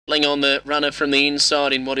on the runner from the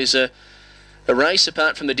inside in what is a race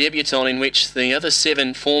apart from the debutant in which the other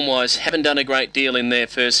 7 form-wise haven't done a great deal in their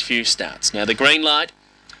first few starts. Now the green light,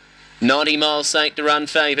 90 Miles Saint to run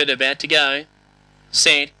favoured, about to go.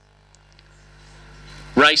 Set.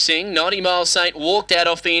 Racing, 90 Miles Saint walked out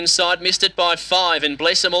off the inside, missed it by 5, and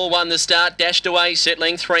Bless 'Em All won the start, dashed away,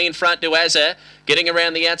 settling 3 in front to Azza. Getting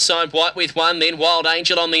around the outside, White with 1, then Wild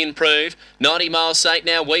Angel on the improve. 90 Miles Saint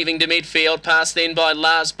now weaving to midfield, passed then by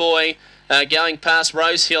Lars Boy. Going past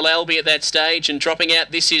Rosehill Albie at that stage and dropping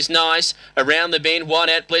out This Is Nice. Around the bend, White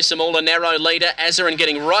out, Bless 'Em All, a narrow leader. Azarin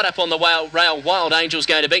getting right up on the rail. Wild Angel's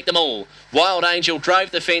going to beat them all. Wild Angel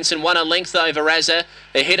drove the fence and won a length over Azza.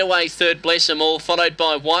 Ahead away third, Bless 'Em All, followed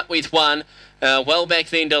by White with 1. Well back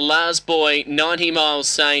then to Lars Boy, 90 Miles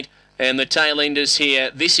Saint. And the tail enders here,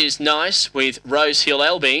 This Is Nice with Rosehill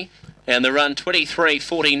Albie. And the run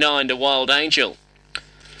 23.49 to Wild Angel.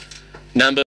 Number